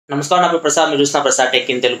నమస్కారం, నా పేరు ప్రసాద్. మీరు చూస్తున్న Prasad tech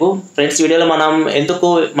in Telugu. Friends, వీడియోలో మనం ఎందుకు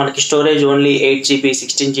మనకి storage only 8GB,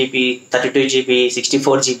 16GB, 32GB,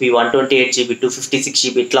 64GB, 128GB,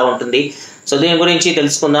 256GB ఇట్లా ఉంటుంది. సో దీని గురించి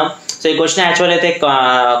తెలుసుకుందాం. సో ఈ క్వశ్చన్ యాక్చువల్ అయితే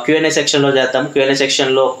Q&A సెక్షన్లో చేద్దాం. Q&A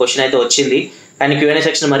సెక్షన్లో క్వశ్చన్ అయితే వచ్చింది, కానీ Q&A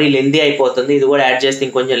సెక్షన్ మరీ లెందీ అయిపోతుంది. ఇది కూడా యాడ్ చేస్తే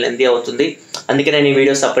ఇంకొంచెం లెందీ అవుతుంది. అందుకే నేను ఈ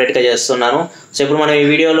వీడియో సపరేట్గా చేస్తున్నాను. సో ఇప్పుడు మనం ఈ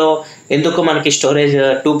వీడియోలో ఎందుకు మనకి స్టోరేజ్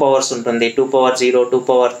 2 పవర్స్ ఉంటుంది, 2 పవర్ 0, 2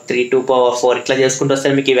 పవర్ 3, 2 పవర్ 4 ఇట్లా చేసుకుంటూ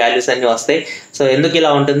వస్తే మీకు ఈ వాల్యూస్ అన్నీ వస్తాయి. సో ఎందుకు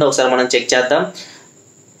ఇలా ఉంటుందో ఒకసారి మనం చెక్ చేద్దాం.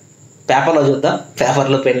 పేపర్లో చూద్దాం,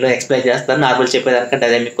 పేపర్లో పెన్లో ఎక్స్ప్లెయిన్ చేస్తాను. నార్మల్ చెప్పేదానికంటే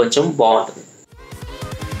అదే మీకు కొంచెం బాగుంటుంది.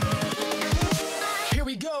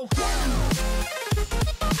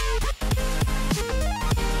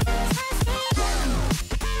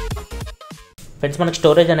 ఫ్రెండ్స్, మనకి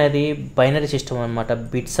స్టోరేజ్ అనేది బైనరీ సిస్టమ్ అనమాట,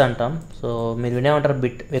 బిట్స్ అంటాం. సో మీరు వినేమంటారు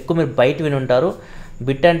బిట్, ఎక్కువ మీరు బయట విని ఉంటారు.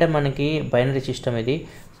 బిట్ అంటే మనకి బైనరీ సిస్టమ్ ఇది.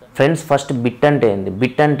 ఫ్రెండ్స్, ఫస్ట్ బిట్ అంటే ఏంది?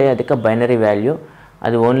 బిట్ అంటే అది బైనరీ వాల్యూ.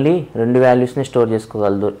 అది ఓన్లీ 2 వాల్యూస్ని స్టోర్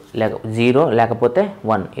చేసుకోగలదు, 0 లేకపోతే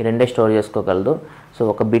 1, ఈ రెండే స్టోర్ చేసుకోగలదు.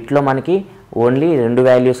 సో ఒక బిట్లో మనకి ఓన్లీ 2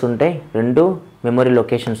 వాల్యూస్ ఉంటాయి, 2 మెమరీ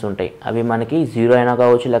లొకేషన్స్ ఉంటాయి. అవి మనకి 0 అయినా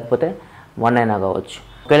కావచ్చు, లేకపోతే 1 అయినా కావచ్చు.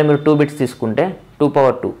 ఒకవేళ మీరు 2 బిట్స్ తీసుకుంటే 2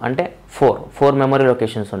 పవర్ 2 అంటే 4 మెమరీ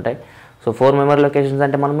లొకేషన్స్ ఉంటాయి. సో 4 మెమరీ లొకేషన్స్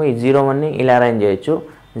అంటే మనము ఈ 0-1ని ఇలా అరేంజ్ చేయొచ్చు.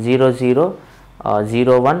 0 0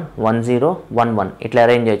 0 1 1 0 1 1 ఇట్లా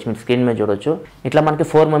అరేంజ్ చేయొచ్చు. మీరు స్క్రీన్ మీద చూడొచ్చు. ఇట్లా మనకి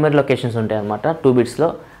 4 మెమరీ లొకేషన్స్ ఉంటాయి అనమాట 2 బిట్స్లో.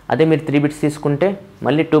 అదే మీరు 3 బిట్స్ తీసుకుంటే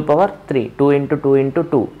మళ్ళీ 2 పవర్ 3, 2 × 2 ×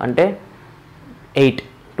 2 అంటే 8,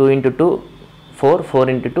 2 × 2 4,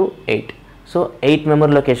 4 × 2 8. సో 8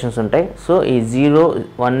 మెమరీ లొకేషన్స్ ఉంటాయి. సో ఈ 0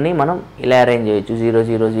 1ని మనం ఇలా అరేంజ్ చేయొచ్చు. 0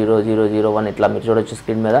 0 0 0 0 1 ఇట్లా మీరు చూడొచ్చు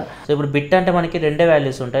స్క్రీన్ మీద. సో ఇప్పుడు బిట్ అంటే మనకి 2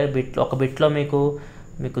 వాల్యూస్ ఉంటాయి. ఒక బిట్లో మీకు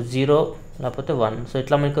 0 లేకపోతే 1. సో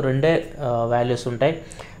ఇట్లా మీకు 2 వాల్యూస్ ఉంటాయి.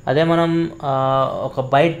 అదే మనం ఒక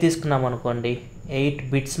బైట్ తీసుకున్నాం అనుకోండి, 8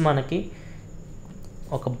 బిట్స్ మనకి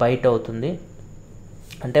ఒక బైట్ అవుతుంది.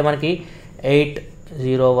 అంటే మనకి 8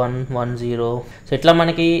 0 1 1 0. సో ఇట్లా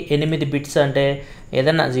మనకి 8 బిట్స్ అంటే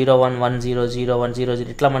ఏదైనా 0 1 1 0 0 1 0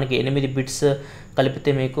 0 ఇట్లా మనకి 8 బిట్స్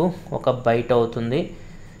కలిపితే మీకు ఒక బైట్ అవుతుంది.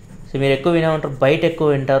 సో మీరు ఎక్కువ వినే ఉంటారు, బైట్ ఎక్కువ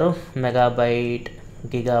వింటారు, మెగాబైట్,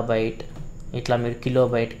 గిగాబైట్, ఇట్లా మీరు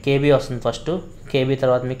కిలోబైట్, కేబీ వస్తుంది ఫస్ట్, కేబీ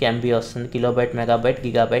తర్వాత మీకు ఎంబీ వస్తుంది, కిలోబైట్, మెగాబైట్,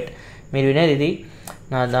 గిగాబైట్. మీరు వినేది ఇది.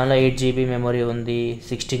 దానిలో 8GB మెమరీ ఉంది,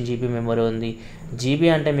 16GB మెమరీ ఉంది. జీబీ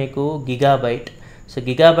అంటే మీకు గిగాబైట్. సో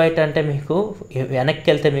గిగాబైట్ అంటే మీకు వెనక్కి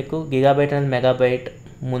వెళ్తే మీకు గిగాబైట్ అనేది మెగాబైట్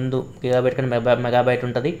ముందు, గిగాబైట్ కంటే మెగాబైట్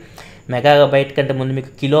ఉంటుంది. మెగాబైట్ కంటే ముందు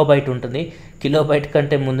మీకు కిలోబైట్ ఉంటుంది. కిలోబైట్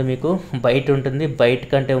కంటే ముందు మీకు బైట్ ఉంటుంది. బైట్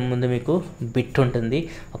కంటే ముందు మీకు బిట్ ఉంటుంది.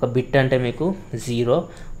 ఒక బిట్ అంటే మీకు 0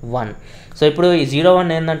 1. సో ఇప్పుడు ఈ 0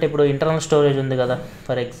 1 ఏంటంటే, ఇప్పుడు ఇంటర్నల్ స్టోరేజ్ ఉంది కదా.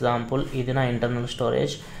 ఫర్ ఎగ్జాంపుల్ ఇది నా ఇంటర్నల్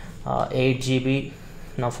స్టోరేజ్ 8GB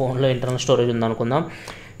నా ఫోన్లో ఇంటర్నల్ స్టోరేజ్ ఉంది అనుకుందాం.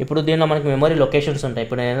 ఇప్పుడు దీనిలో మనకి మెమరీ లొకేషన్స్ ఉంటాయి.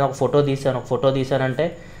 ఇప్పుడు నేను ఒక ఫోటో తీసానంటే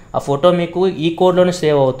ఆ ఫోటో మీకు ఈ కోడ్లోనే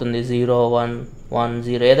సేవ్ అవుతుంది. 0 1 1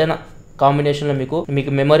 0 ఏదైనా కాంబినేషన్లో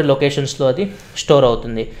మీకు మెమరీ లొకేషన్స్లో అది స్టోర్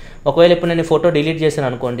అవుతుంది. ఒకవేళ ఇప్పుడు నేను ఫోటో డిలీట్ చేశాను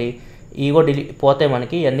అనుకోండి, ఈగో పోతే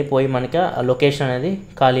మనకి ఇవన్నీ పోయి మనకి ఆ లొకేషన్ అనేది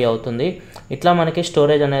ఖాళీ అవుతుంది. ఇట్లా మనకి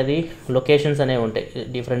స్టోరేజ్ అనేది లొకేషన్స్ అనేవి ఉంటాయి.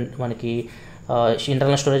 డిఫరెంట్ మనకి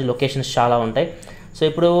ఇంటర్నల్ స్టోరేజ్ లొకేషన్స్ చాలా ఉంటాయి. సో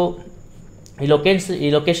ఇప్పుడు ఈ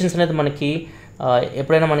లొకేషన్స్ అనేది మనకి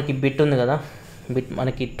ఎప్పుడైనా మనకి బిట్ ఉంది కదా, బిట్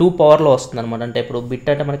మనకి 2 పవర్లో వస్తుంది అనమాట. అంటే ఇప్పుడు బిట్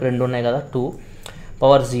అంటే మనకి 2 ఉన్నాయి కదా, 2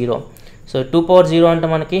 పవర్ 0. సో 2 పవర్ 0 అంటే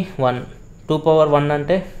మనకి 1, 2 పవర్ 1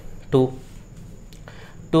 అంటే 2,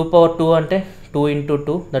 2 పవర్ 2 అంటే 2 ×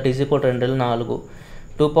 2 దట్ ఈజ్ ఈక్వల్ 2 4,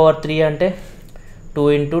 2 పవర్ 3 అంటే 2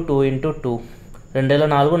 × 2 × 2 2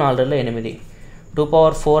 4 4 8, 2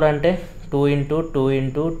 పవర్ 4 అంటే 2 × 2 × 2 ×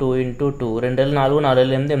 2 2 4 4 8 8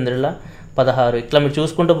 16. ఇట్లా మీరు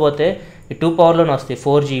చూసుకుంటూ పోతే ఈ 2 పవర్లోనే వస్తాయి.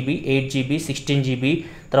 4GB, 8GB, 16GB,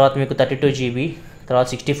 తర్వాత మీకు 32GB, తర్వాత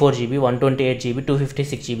 64GB, 128GB,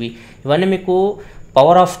 256GB. ఇవన్నీ మీకు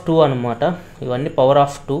పవర్ ఆఫ్ 2 అనమాట. ఇవన్నీ పవర్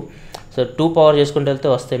ఆఫ్ 2. సో 2 పవర్ చేసుకుంటూ వెళ్తే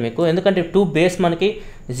వస్తాయి మీకు. ఎందుకంటే 2 బేస్ మనకి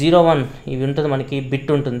 0 1 ఇవి ఉంటుంది, మనకి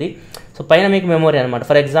బిట్ ఉంటుంది. సో పైన మీకు మెమరీ అనమాట.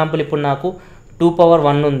 ఫర్ ఎగ్జాంపుల్ ఇప్పుడు నాకు 2 పవర్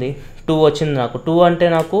 1 ఉంది, 2 వచ్చింది నాకు. 2 అంటే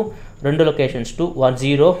నాకు 2 లొకేషన్స్ 2 1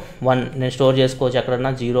 0 1 నేను స్టోర్ చేసుకోవచ్చు.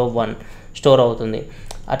 ఎక్కడన్నా 0 1 స్టోర్ అవుతుంది.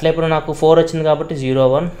 అట్లా ఇప్పుడు నాకు 4 వచ్చింది కాబట్టి 0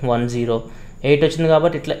 1 1 0, 8 వచ్చింది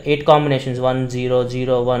కాబట్టి ఇట్లా 8 కాంబినేషన్స్ 1 0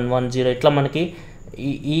 0 1 1 0 ఇట్లా మనకి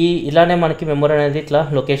ఇలానే మనకి మెమరీ అనేది ఇట్లా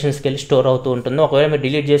లొకేషన్స్కి వెళ్ళి స్టోర్ అవుతూ ఉంటుంది. ఒకవేళ మీరు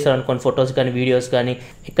డిలీట్ చేశారు అనుకోండి, ఫొటోస్ కానీ వీడియోస్ కానీ,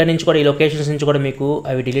 ఇక్కడ నుంచి కూడా ఈ లొకేషన్స్ నుంచి కూడా మీకు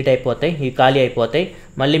అవి డిలీట్ అయిపోతాయి, ఇవి ఖాళీ అయిపోతాయి.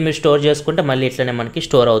 మళ్ళీ మీరు స్టోర్ చేసుకుంటే మళ్ళీ ఇట్లనే మనకి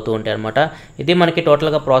స్టోర్ అవుతూ ఉంటాయి అనమాట. ఇది మనకి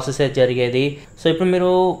టోటల్గా ప్రాసెస్ జరిగేది. సో ఇప్పుడు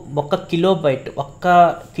మీరు 1 కిలోబైట్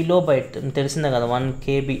తెలిసిందే కదా, 1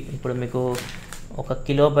 KB. ఇప్పుడు మీకు ఒక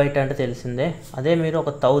కిలోబైట్ అంటే తెలిసిందే. అదే మీరు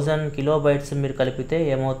ఒక 1000 కిలోబైట్స్ మీరు కలిపితే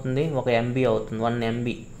ఏమవుతుంది, ఒక ఎంబీ అవుతుంది, 1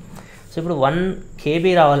 ఎంబీ. సో ఇప్పుడు 1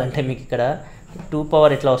 కేబీ రావాలంటే మీకు ఇక్కడ 2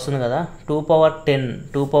 పవర్ ఇట్లా వస్తుంది కదా, 2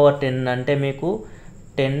 పవర్ 10 అంటే మీకు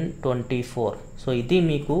 1024. సో ఇది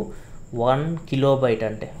మీకు 1 కిలోబైట్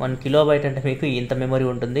అంటే. 1 కిలోబైట్ అంటే మీకు ఇంత మెమరీ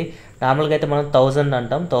ఉంటుంది. నార్మల్గా అయితే మనం 1000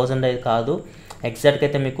 అంటాం, 1000 అయితే కాదు, ఎగ్జాక్ట్గా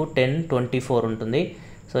అయితే మీకు 1024 ఉంటుంది.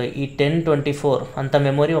 సో ఈ 1024 అంత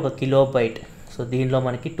మెమరీ ఒక కిలోబైట్. సో దీనిలో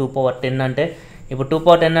మనకి 2 పవర్ 10 అంటే, ఇప్పుడు 2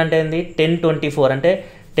 పవర్ 10 అంటే ఏంది, 1024 అంటే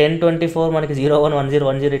 1024 మనకి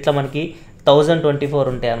 011010 ఇట్లా మనకి 1024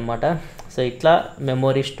 ఉంటాయి అన్నమాట. సో ఇట్లా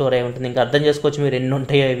మెమరీ స్టోర్ అయి ఉంటుంది. ఇంకా అర్థం చేసుకోవచ్చు మీరు ఎన్ని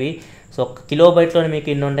ఉంటాయో ఇవి. సో ఒక కిలోబైట్లోనే మీకు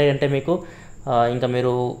ఇన్ని ఉంటాయి అంటే మీకు ఇంకా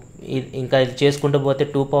మీరు ఇంకా ఇది చేసుకుంటూ పోతే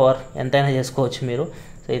 2 పవర్ ఎంతైనా చేసుకోవచ్చు మీరు.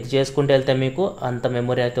 సో ఇది చేసుకుంటూ వెళ్తే మీకు అంత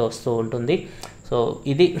మెమరీ అయితే వస్తూ ఉంటుంది. సో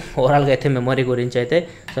ఇది ఓవరాల్గా అయితే మెమరీ గురించి అయితే.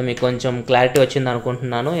 సో మీకు కొంచెం క్లారిటీ వచ్చింది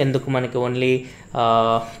అనుకుంటున్నాను, ఎందుకు మనకి ఓన్లీ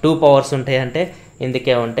 2 పవర్స్ ఉంటాయి అంటే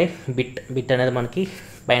ఇందుకే ఉంటాయి. బిట్ అనేది మనకి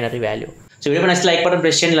binary value. So video next like button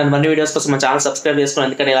press చేయండి. ఇలాంటి మరిన్ని వీడియోస్ కోసం మన ఛానల్ సబ్స్క్రైబ్ చేసుకోండి,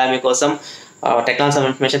 ఎందుకంటే ఇలా మీకోసం టెక్నాలజీ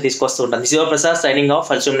ఇన్ఫర్మేషన్ తీసుకొస్తూ ఉంటాను. This is your Prasad signing off.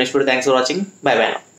 For next video. Thanks for watching. By by.